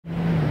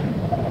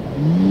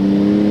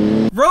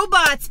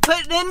Robots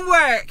putting in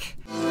work.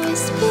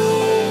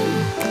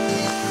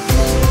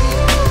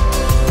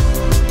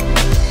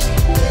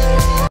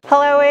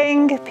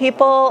 Helloing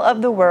people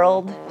of the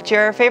world. It's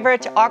your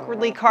favorite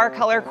awkwardly car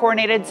color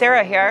coordinated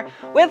Sarah here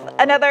with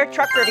another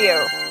truck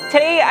review.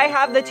 Today I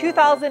have the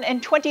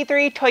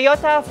 2023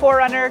 Toyota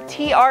 4Runner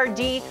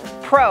TRD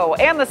Pro,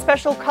 and the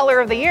special color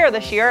of the year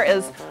this year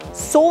is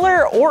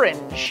solar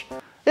orange.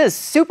 This is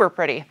super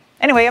pretty.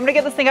 Anyway, I'm gonna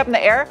get this thing up in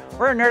the air.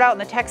 We're gonna nerd out in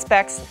the tech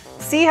specs,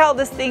 see how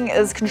this thing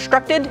is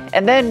constructed,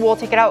 and then we'll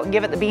take it out and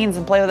give it the beans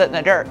and play with it in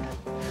the dirt.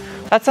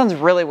 That sounds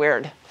really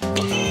weird.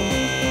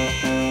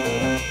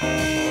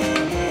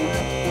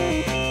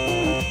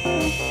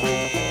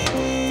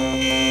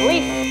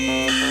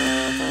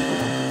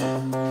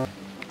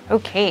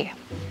 Okay,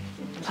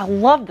 I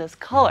love this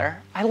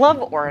color. I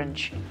love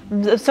orange.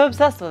 I'm so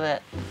obsessed with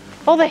it.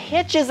 Oh, the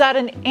hitch is at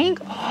an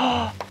angle.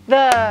 Oh,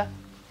 the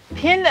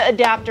pin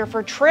adapter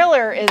for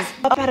trailer is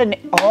up at an,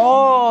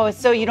 oh,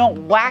 so you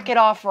don't whack it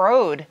off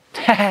road.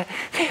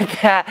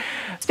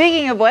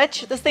 Speaking of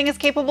which, this thing is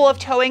capable of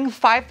towing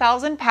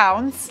 5,000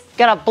 pounds.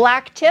 Got a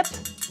black tip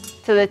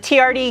to the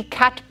TRD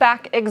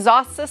catback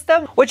exhaust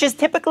system, which is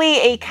typically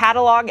a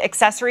catalog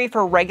accessory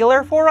for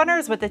regular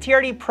 4Runners, but the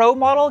TRD Pro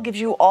model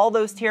gives you all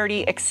those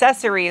TRD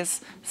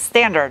accessories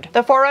standard.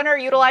 The 4Runner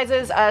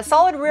utilizes a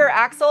solid rear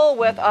axle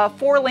with a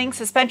 4-link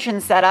suspension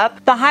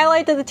setup. The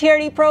highlight of the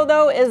TRD Pro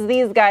though is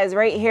these guys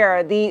right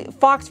here, the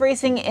Fox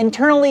Racing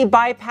internally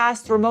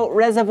bypassed remote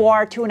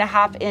reservoir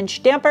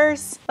 2.5-inch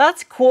dampers.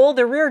 That's cool.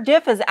 The rear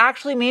diff is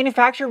actually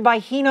manufactured by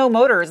Hino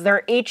Motors,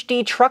 their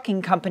HD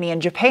trucking company in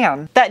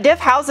Japan. That diff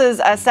houses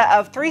a set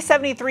of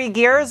 373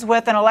 gears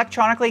with an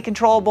electronically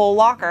controllable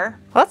locker.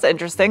 Well, that's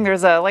interesting.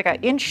 There's like an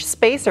inch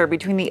spacer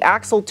between the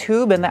axle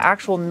tube and the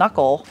actual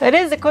knuckle. It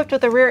is equipped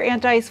with a rear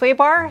anti-sway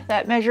bar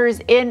that measures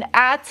in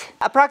at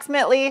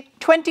approximately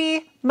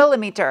 20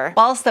 millimeter.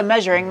 Whilst I'm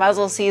measuring, might as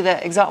well see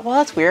the exhaust. Well,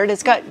 that's weird.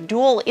 It's got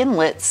dual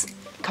inlets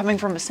coming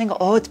from a single.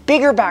 Oh, it's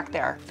bigger back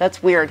there.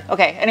 That's weird.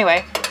 Okay,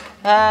 anyway,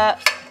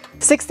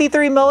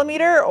 63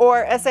 millimeter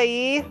or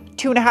SAE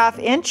 2.5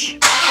 inch.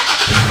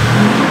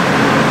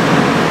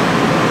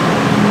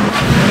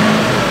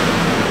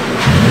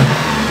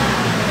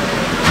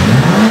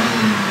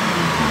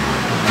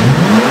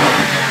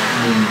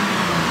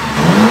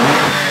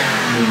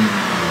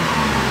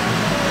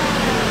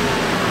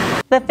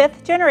 The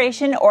 5th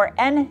generation or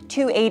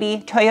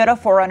N280 Toyota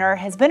 4Runner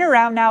has been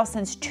around now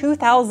since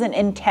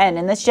 2010,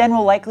 and this gen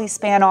will likely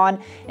span on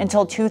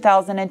until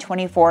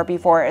 2024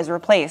 before it is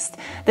replaced.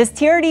 This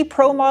TRD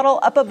Pro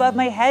model up above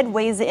my head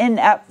weighs in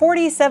at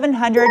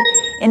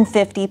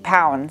 4,750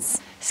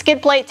 pounds.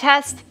 Skid plate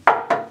test.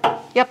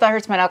 Yep, that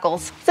hurts my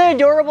knuckles. It's an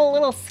adorable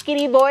little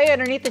skinny boy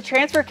underneath the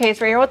transfer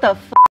case right here. What the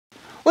f?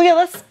 Look at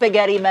this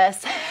spaghetti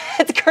mess.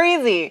 It's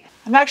crazy.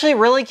 I'm actually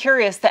really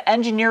curious the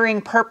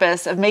engineering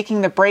purpose of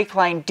making the brake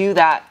line do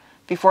that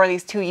before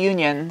these two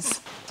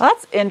unions. Well,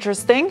 that's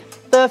interesting.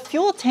 The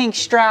fuel tank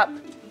strap,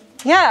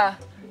 yeah,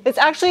 it's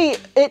actually,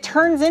 it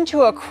turns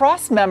into a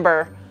cross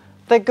member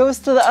that goes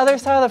to the other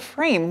side of the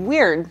frame.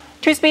 Weird.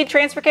 2-speed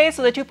transfer case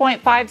with a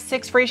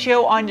 2.56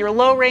 ratio on your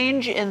low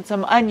range and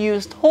some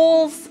unused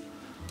holes.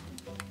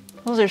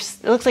 Those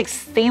are, it looks like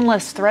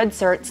stainless thread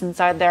certs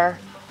inside there.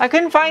 I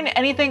couldn't find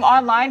anything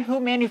online who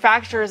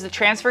manufactures the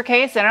transfer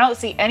case, and I don't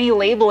see any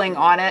labeling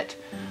on it.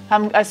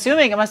 I'm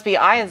assuming it must be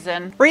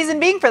Aisin. Reason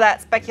being for that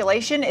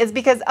speculation is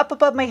because up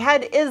above my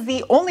head is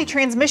the only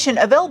transmission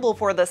available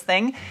for this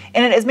thing,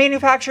 and it is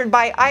manufactured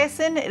by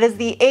Aisin. It is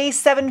the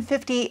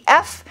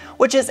A750F,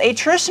 which is a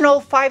traditional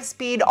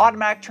 5-speed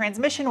automatic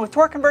transmission with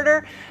torque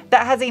converter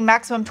that has a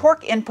maximum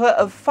torque input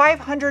of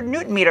 500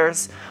 Newton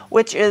meters,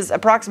 which is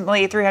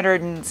approximately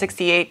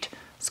 368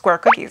 square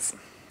cookies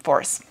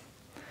force.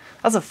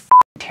 That was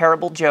a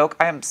terrible joke.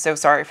 I am so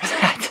sorry for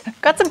that.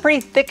 Got some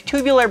pretty thick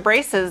tubular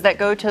braces that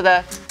go to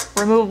the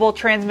removable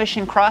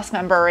transmission cross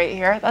member right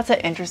here. That's an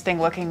interesting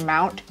looking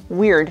mount.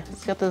 Weird.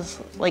 It's got this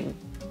like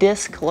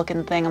disc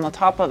looking thing on the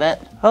top of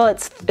it. Oh,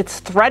 it's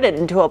threaded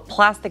into a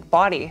plastic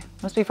body.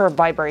 Must be for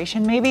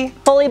vibration maybe.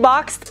 Fully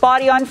boxed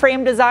body on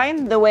frame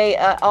design, the way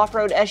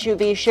off-road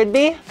SUV should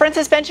be. Front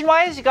suspension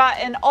wise, you got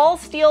an all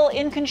steel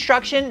in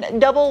construction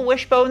double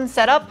wishbone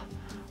setup.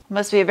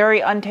 Must be a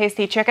very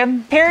untasty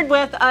chicken. Paired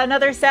with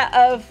another set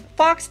of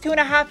Fox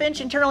 2.5-inch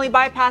internally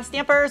bypassed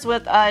dampers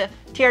with a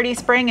TRD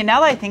spring. And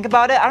now that I think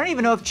about it, I don't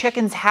even know if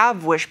chickens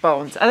have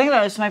wishbones. I think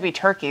those might be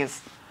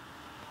turkeys.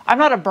 I'm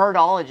not a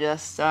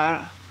birdologist,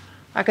 so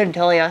I couldn't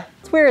tell you.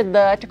 It's weird,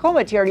 the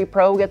Tacoma TRD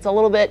Pro gets a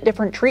little bit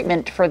different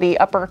treatment for the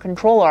upper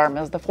control arm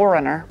as the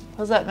 4Runner. What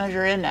does that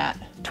measure in at?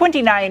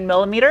 29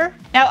 millimeter.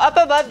 Now up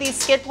above these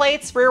skid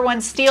plates, rear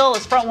one's steel,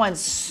 this front one's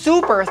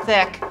super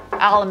thick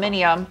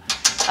aluminum.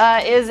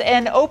 Is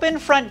an open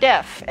front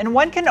diff, and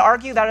one can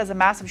argue that is a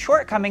massive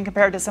shortcoming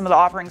compared to some of the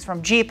offerings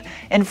from Jeep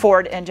and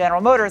Ford and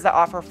General Motors that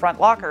offer front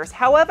lockers.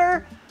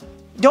 However,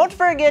 don't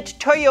forget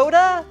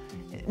Toyota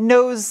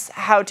knows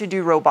how to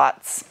do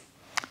robots,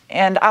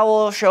 and I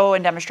will show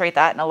and demonstrate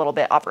that in a little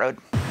bit off-road.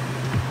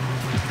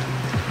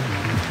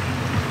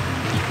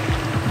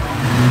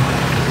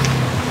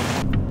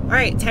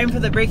 right, time for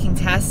the braking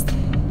test.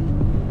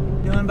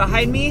 No one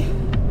behind me.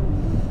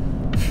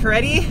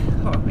 Ready?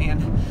 Oh man.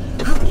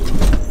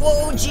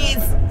 Whoa,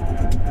 jeez.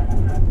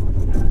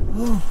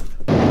 Oh.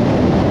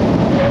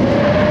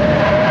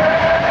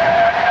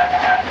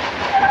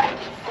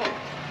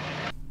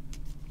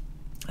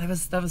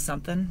 That was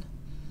something.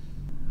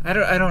 I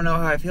don't know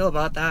how I feel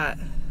about that.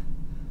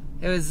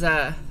 It was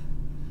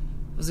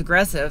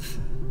aggressive.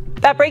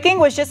 That braking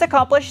was just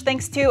accomplished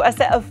thanks to a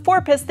set of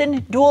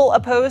 4-piston dual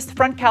opposed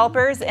front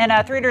calipers and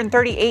a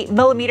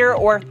 338mm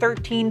or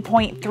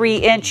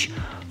 13.3-inch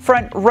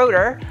front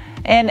rotor.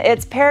 And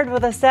it's paired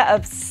with a set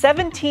of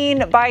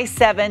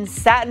 17x7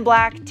 satin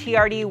black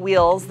TRD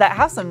wheels that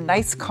have some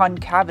nice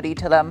concavity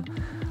to them.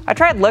 I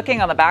tried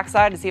looking on the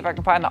backside to see if I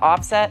can find the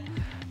offset.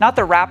 Not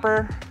the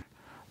wrapper,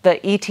 the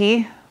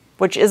ET,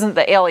 which isn't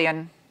the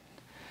alien.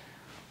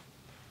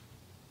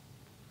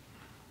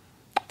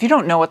 If you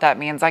don't know what that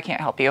means, I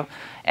can't help you.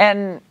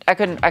 And I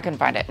couldn't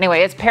find it. Anyway,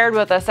 it's paired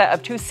with a set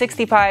of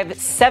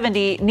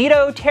 265/70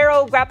 Nitto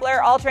Taro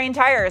Grappler all-terrain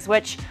tires,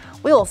 which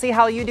we will see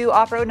how you do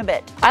off-road in a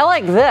bit. I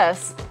like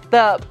this.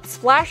 The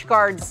splash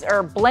guards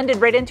are blended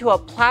right into a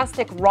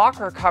plastic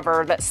rocker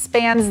cover that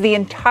spans the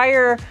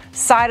entire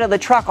side of the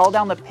truck, all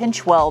down the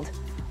pinch weld.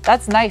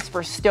 That's nice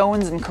for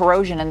stones and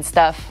corrosion and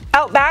stuff.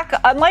 Out back,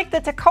 unlike the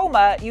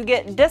Tacoma, you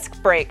get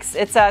disc brakes.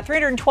 It's a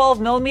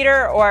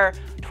 312mm or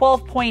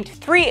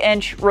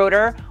 12.3-inch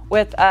rotor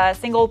with a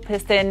single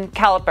piston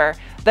caliper.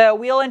 The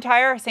wheel and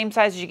tire, same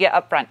size as you get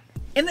up front.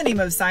 In the name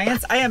of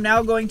science, I am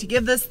now going to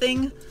give this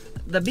thing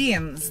the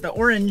beans, the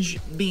orange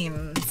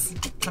beans,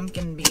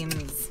 pumpkin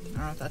beans. I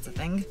don't know if that's a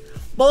thing.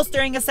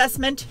 Bolstering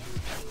assessment.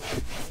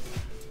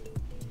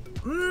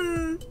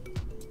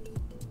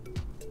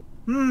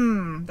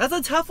 That's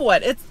a tough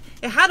one. It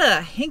had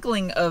a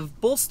hinkling of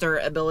bolster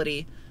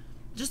ability,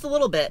 just a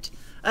little bit.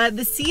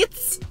 The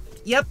seats,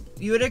 yep,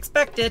 you would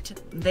expect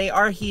it. They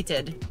are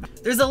heated.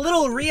 There's a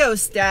little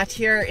rheostat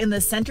here in the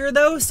center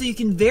though, so you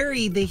can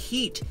vary the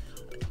heat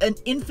an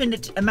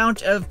infinite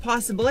amount of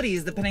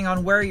possibilities depending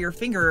on where your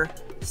finger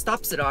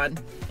stops it on.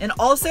 And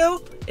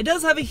also, it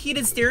does have a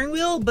heated steering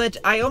wheel, but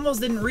I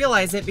almost didn't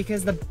realize it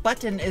because the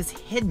button is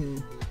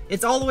hidden.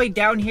 It's all the way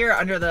down here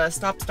under the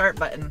stop-start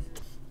button.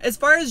 As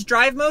far as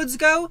drive modes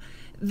go,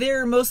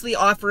 they're mostly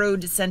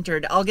off-road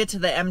centered. I'll get to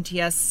the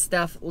MTS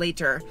stuff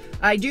later.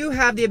 I do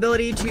have the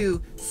ability to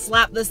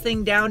slap this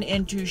thing down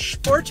into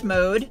sport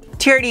mode.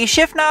 TRD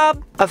shift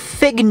knob, a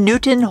Fig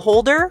Newton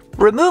holder,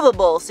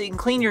 removable so you can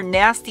clean your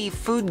nasty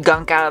food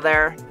gunk out of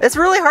there. It's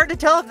really hard to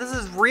tell if this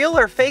is real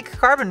or fake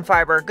carbon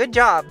fiber. Good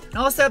job.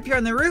 Also up here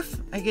on the roof,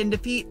 I can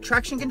defeat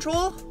traction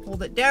control,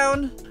 hold it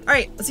down. All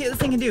right, let's see what this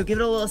thing can do. Give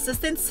it a little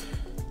assistance,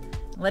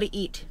 let it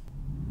eat.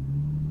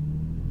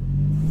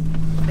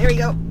 There we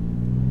go.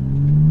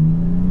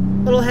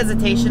 Little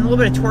hesitation, a little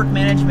bit of torque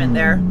management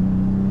there.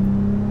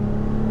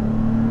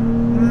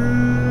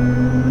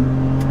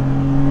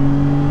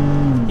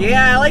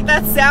 Yeah, I like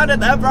that sound at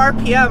the upper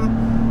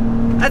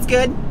RPM. That's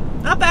good.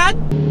 Not bad. A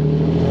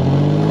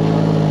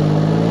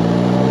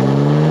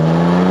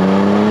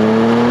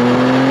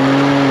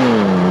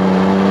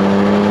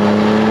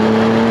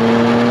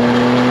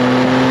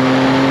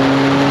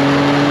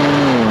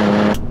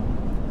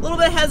little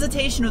bit of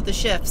hesitation with the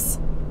shifts.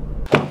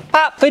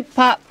 Pop, hood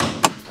pop,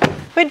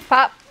 hood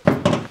pop.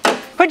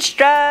 Hood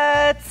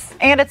struts,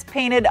 and it's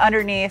painted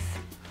underneath.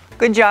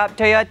 Good job,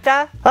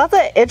 Toyota. That's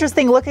an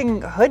interesting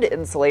looking hood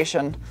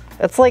insulation.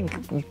 It's like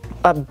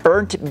a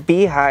burnt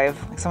beehive.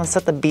 Like someone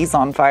set the bees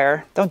on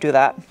fire. Don't do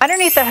that.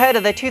 Underneath the hood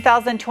of the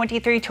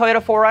 2023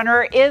 Toyota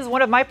 4Runner is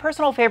one of my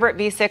personal favorite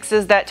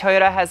V6s that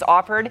Toyota has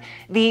offered,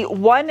 the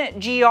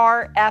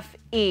 1GR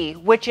FE,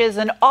 which is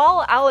an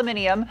all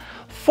aluminum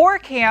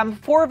 4-cam,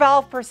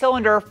 4-valve per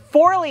cylinder,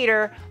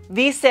 4-liter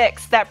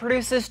V6 that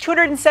produces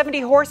 270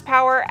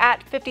 horsepower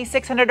at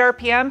 5,600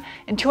 RPM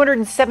and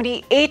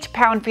 278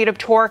 pound-feet of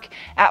torque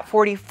at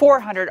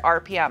 4,400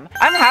 RPM.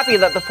 I'm happy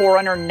that the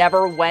 4Runner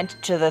never went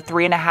to the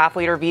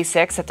 3.5-liter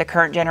V6 that the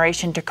current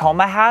generation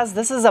Tacoma has.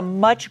 This is a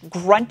much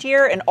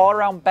gruntier and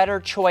all-around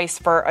better choice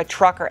for a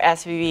truck or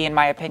SUV in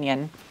my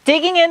opinion.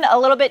 Digging in a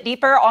little bit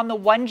deeper on the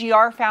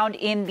 1GR found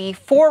in the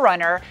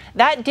 4Runner,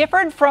 that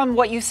differed from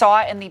what you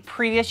saw in the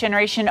previous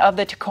generation of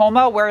the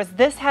Tacoma, whereas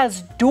this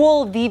has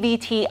dual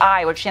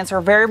VVTi, which stands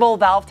for Variable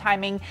Valve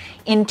Timing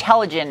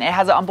Intelligent. It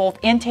has it on both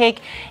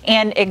intake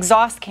and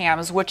exhaust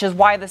cams, which is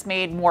why this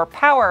made more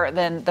power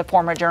than the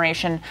former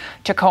generation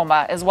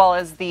Tacoma, as well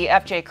as the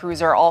FJ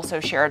Cruiser also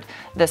shared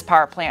this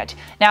power plant.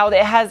 Now,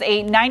 it has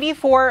a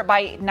 94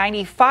 by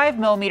 95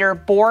 millimeter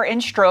bore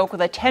and stroke with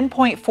a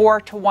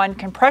 10.4:1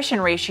 compression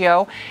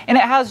ratio, and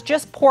it has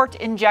just port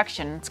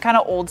injection. It's kind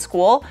of old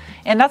school,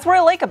 and that's what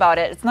I like about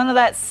it. It's none of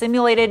that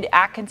simulated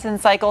Atkinson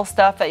cycle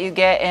stuff that you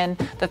get in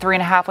the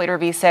 3.5-liter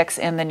V6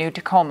 in the new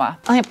Tacoma.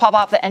 Let me pop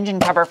off the engine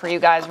cover for you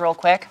guys real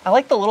quick. I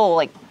like the little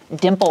like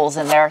dimples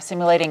in there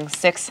simulating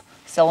 6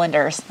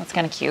 cylinders. That's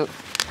kind of cute.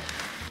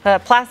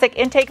 The plastic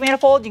intake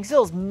manifold, you can see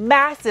those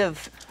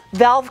massive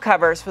valve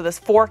covers for this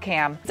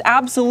 4-cam. It's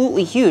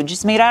absolutely huge.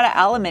 It's made out of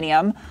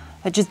aluminum.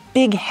 but just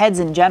big heads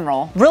in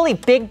general. Really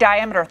big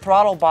diameter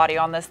throttle body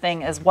on this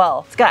thing as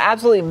well. It's got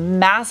absolutely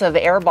massive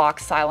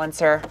airbox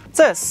silencer. It's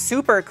a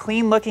super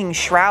clean looking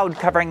shroud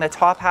covering the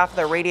top half of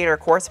the radiator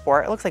core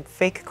support. It looks like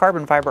fake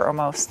carbon fiber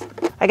almost.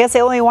 I guess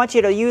they only want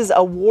you to use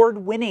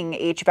award-winning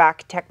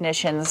HVAC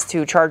technicians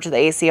to charge the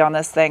AC on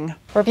this thing.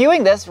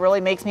 Reviewing this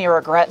really makes me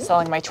regret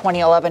selling my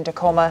 2011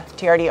 Tacoma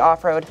TRD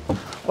off-road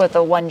with a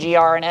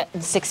 1GR in it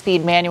and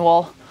 6-speed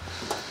manual.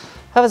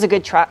 That was a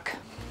good truck.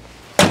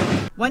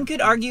 One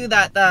could argue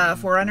that the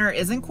 4Runner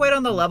isn't quite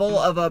on the level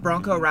of a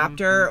Bronco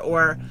Raptor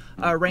or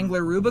a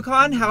Wrangler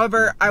Rubicon.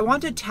 However, I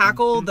want to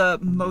tackle the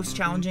most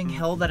challenging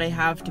hill that I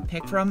have to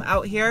pick from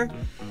out here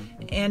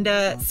and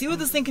see what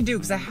this thing can do,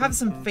 because I have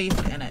some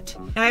faith in it.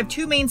 Now, I have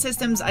two main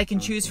systems I can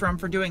choose from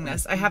for doing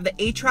this. I have the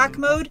A-Track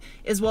mode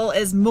as well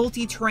as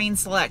multi-terrain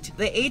select.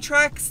 The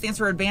A-Track stands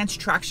for Advanced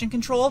Traction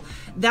Control.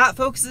 That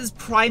focuses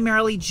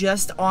primarily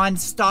just on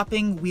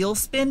stopping wheel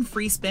spin,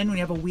 free spin when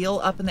you have a wheel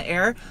up in the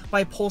air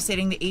by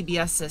pulsating the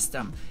ABS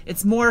system.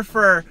 It's more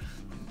for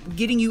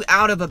getting you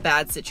out of a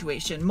bad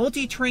situation.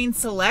 Multi-terrain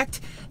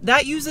select,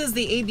 that uses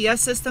the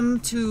ABS system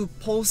to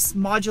pulse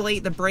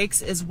modulate the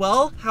brakes as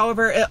well.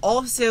 However, it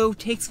also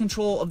takes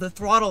control of the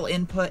throttle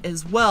input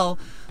as well,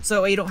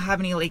 so you don't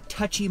have any like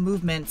touchy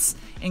movements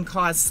and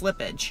cause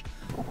slippage.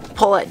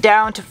 Pull it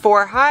down to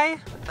 4 high,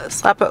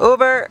 slap it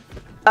over,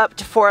 up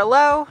to 4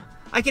 low.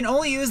 I can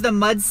only use the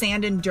mud,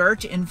 sand, and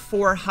dirt in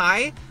 4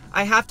 high.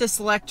 I have to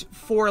select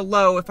 4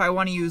 low if I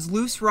want to use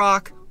loose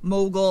rock,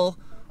 mogul,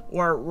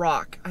 or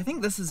rock. I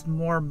think this is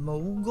more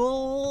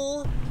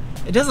mogul.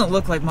 It doesn't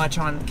look like much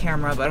on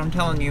camera, but I'm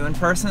telling you, in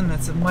person,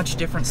 it's a much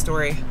different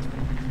story.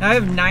 Now I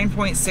have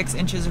 9.6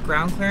 inches of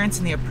ground clearance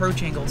and the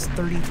approach angle is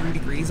 33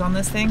 degrees on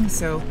this thing,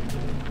 so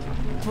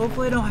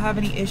hopefully I don't have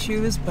any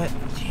issues, but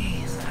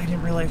jeez, I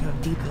didn't realize how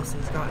deep this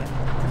has gotten.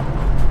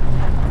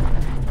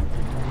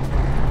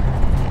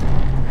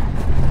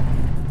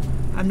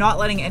 I'm not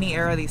letting any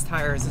air of these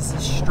tires. This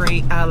is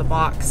straight out of the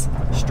box,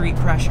 street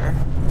pressure.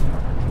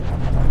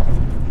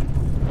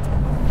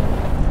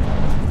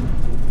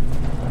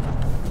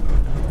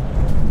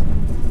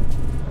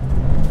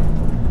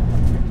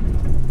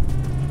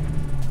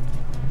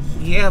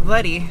 Yeah,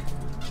 buddy.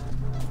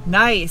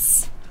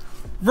 Nice.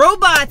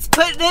 Robots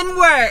putting in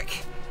work.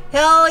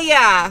 Hell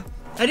yeah.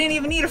 I didn't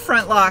even need a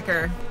front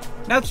locker.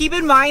 Now keep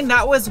in mind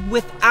that was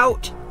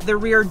without the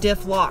rear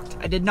diff locked.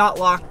 I did not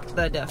lock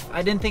the diff.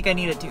 I didn't think I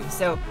needed to.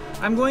 So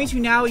I'm going to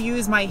now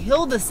use my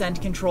hill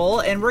descent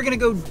control and we're gonna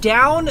go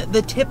down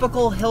the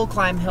typical hill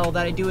climb hill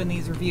that I do in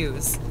these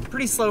reviews.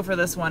 Pretty slow for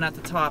this one at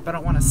the top. I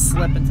don't want to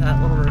slip into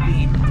that little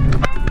ravine.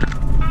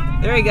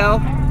 There you go.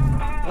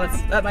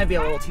 That might be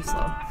a little too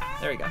slow.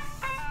 There we go.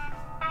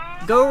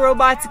 Go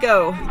robots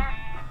go.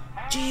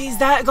 Jeez,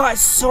 that got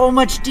so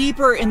much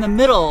deeper in the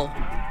middle.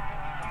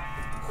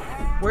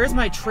 Where's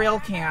my trail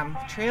cam?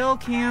 Trail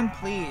cam,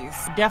 please.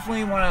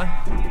 Definitely want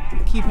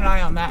to keep an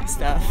eye on that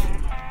stuff.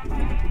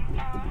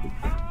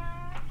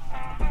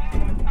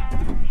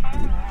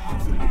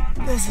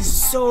 This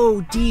is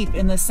so deep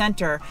in the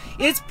center.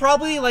 It's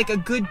probably like a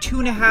good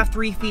 2.5,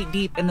 3 feet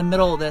deep in the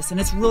middle of this, and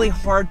it's really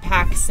hard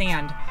packed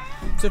sand.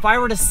 So if I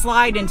were to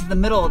slide into the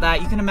middle of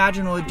that, you can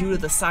imagine what it would do to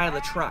the side of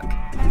the truck.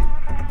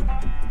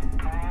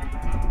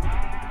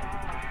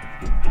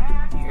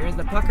 Here's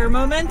the pucker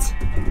moment.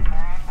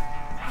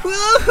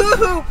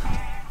 Woo-hoo-hoo!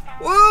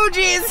 Woo,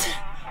 jeez!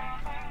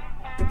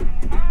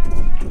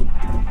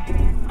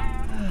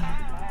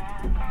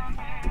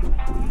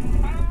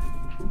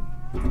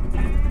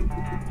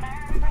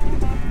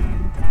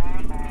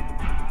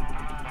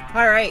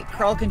 All right,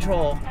 crawl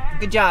control.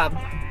 Good job.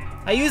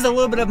 I used a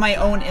little bit of my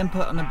own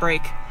input on the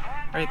brake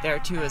right there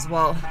too as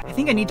well. I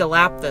think I need to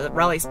lap the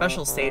rally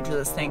special stage of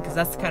this thing because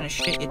that's the kind of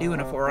shit you do in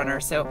a 4Runner,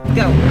 so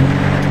go.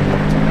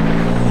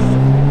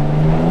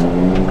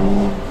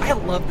 I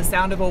love the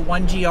sound of a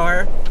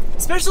 1GR,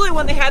 especially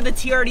when they had the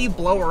TRD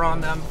blower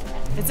on them.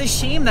 It's a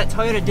shame that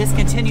Toyota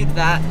discontinued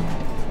that.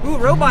 Ooh,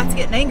 robot's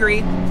getting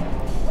angry.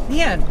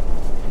 Man,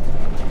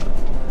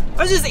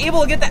 I was just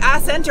able to get the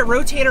ass end to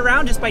rotate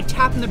around just by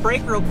tapping the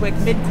brake real quick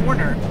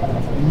mid-corner.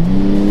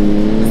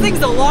 This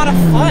thing's a lot of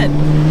fun.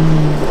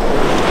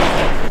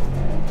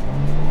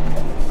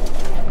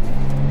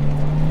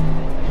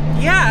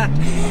 Yeah,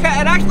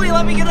 it actually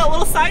let me get a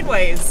little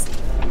sideways.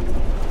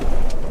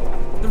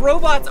 The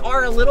robots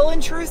are a little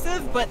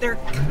intrusive, but they're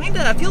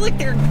I feel like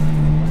they're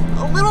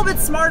a little bit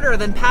smarter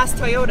than past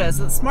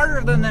Toyotas. It's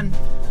smarter than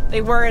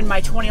they were in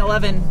my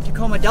 2011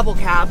 Tacoma double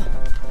cab.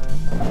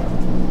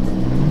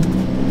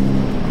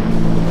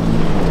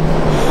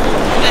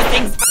 This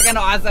thing's fucking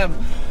awesome.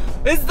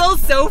 It's still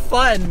so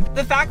fun.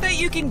 The fact that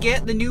you can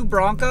get the new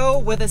Bronco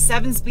with a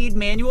 7-speed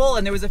manual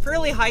and there was a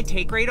fairly high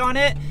take rate on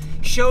it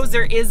shows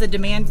there is a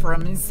demand for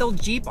them, and still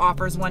Jeep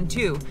offers one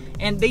too.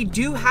 And they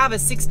do have a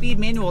 6-speed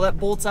manual that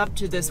bolts up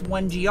to this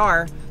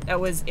 1GR that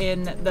was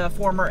in the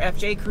former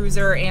FJ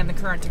Cruiser and the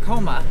current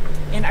Tacoma.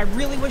 And I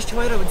really wish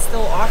Toyota would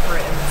still offer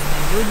it in this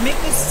thing. It would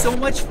make this so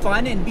much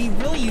fun and be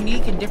really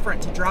unique and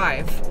different to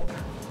drive.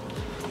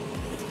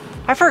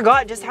 I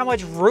forgot just how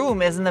much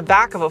room is in the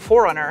back of a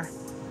 4Runner.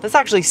 That's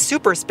actually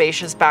super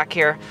spacious back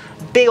here.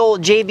 Big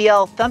old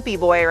JBL thumpy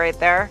boy right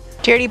there.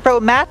 TRD Pro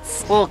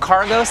mats, little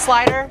cargo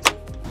slider.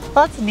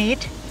 Well, that's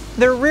neat.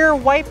 The rear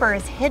wiper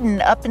is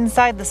hidden up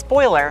inside the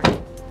spoiler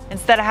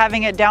instead of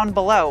having it down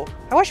below.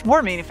 I wish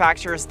more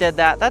manufacturers did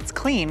that. That's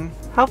clean.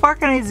 How far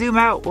can I zoom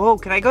out? Whoa,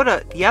 can I go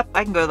to, yep,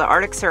 I can go to the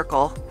Arctic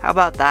Circle. How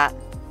about that?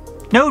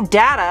 No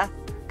data.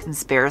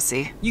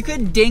 Conspiracy. You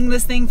could ding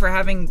this thing for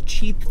having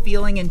cheap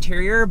feeling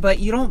interior, but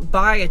you don't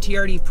buy a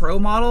TRD Pro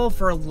model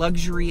for a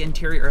luxury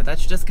interior.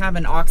 That's just kind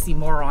of an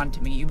oxymoron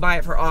to me. You buy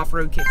it for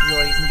off-road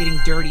capabilities and getting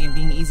dirty and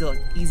being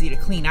easy to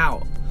clean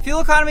out. Fuel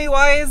economy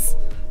wise,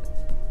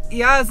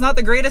 yeah, it's not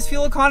the greatest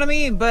fuel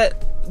economy,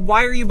 but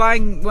why are you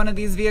buying one of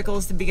these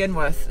vehicles to begin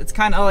with? It's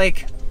kind of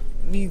like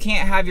you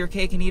can't have your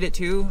cake and eat it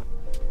too.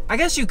 I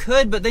guess you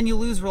could, but then you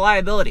lose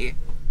reliability.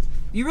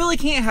 You really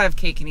can't have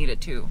cake and eat it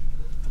too.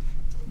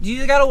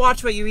 You gotta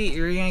watch what you eat,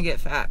 you're gonna get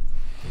fat.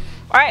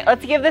 All right,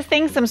 let's give this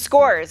thing some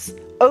scores.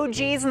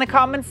 OGs in the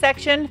comments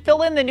section,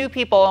 fill in the new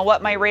people on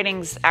what my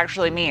ratings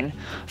actually mean.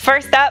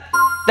 First up,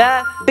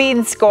 the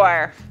bean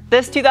score.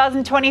 This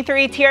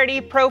 2023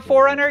 TRD Pro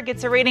 4Runner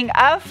gets a rating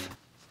of.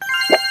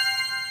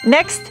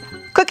 Next,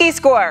 cookie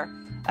score.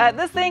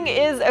 This thing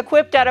is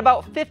equipped at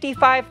about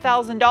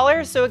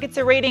 $55,000, so it gets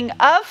a rating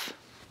of.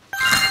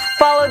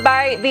 Followed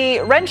by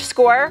the wrench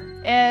score,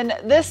 and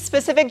this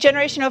specific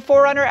generation of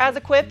 4Runner as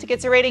equipped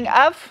gets a rating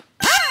of.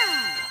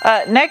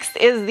 Next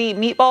is the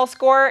meatball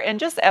score, and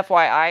just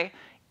FYI,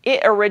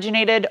 it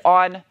originated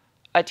on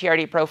a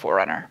TRD Pro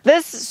 4Runner.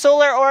 This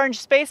solar orange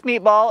space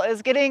meatball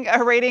is getting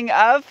a rating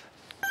of.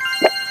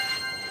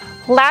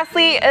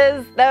 Lastly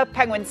is the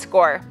penguin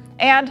score,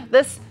 and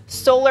this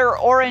solar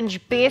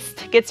orange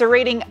beast gets a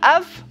rating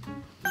of.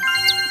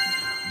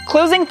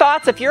 Closing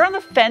thoughts, if you're on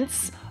the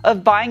fence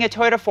of buying a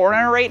Toyota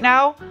 4Runner right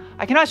now,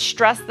 I cannot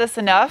stress this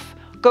enough.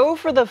 Go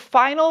for the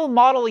final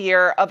model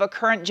year of a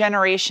current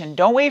generation.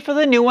 Don't wait for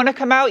the new one to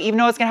come out, even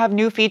though it's gonna have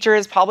new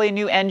features, probably a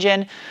new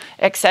engine,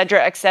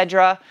 etc.,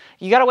 etc.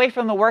 You gotta wait for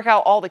them to work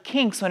out all the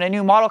kinks when a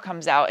new model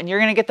comes out, and you're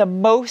gonna get the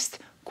most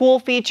cool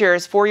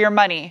features for your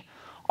money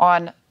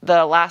on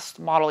the last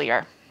model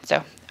year.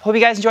 So, hope you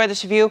guys enjoyed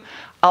this review.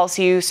 I'll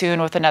see you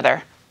soon with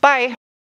another. Bye.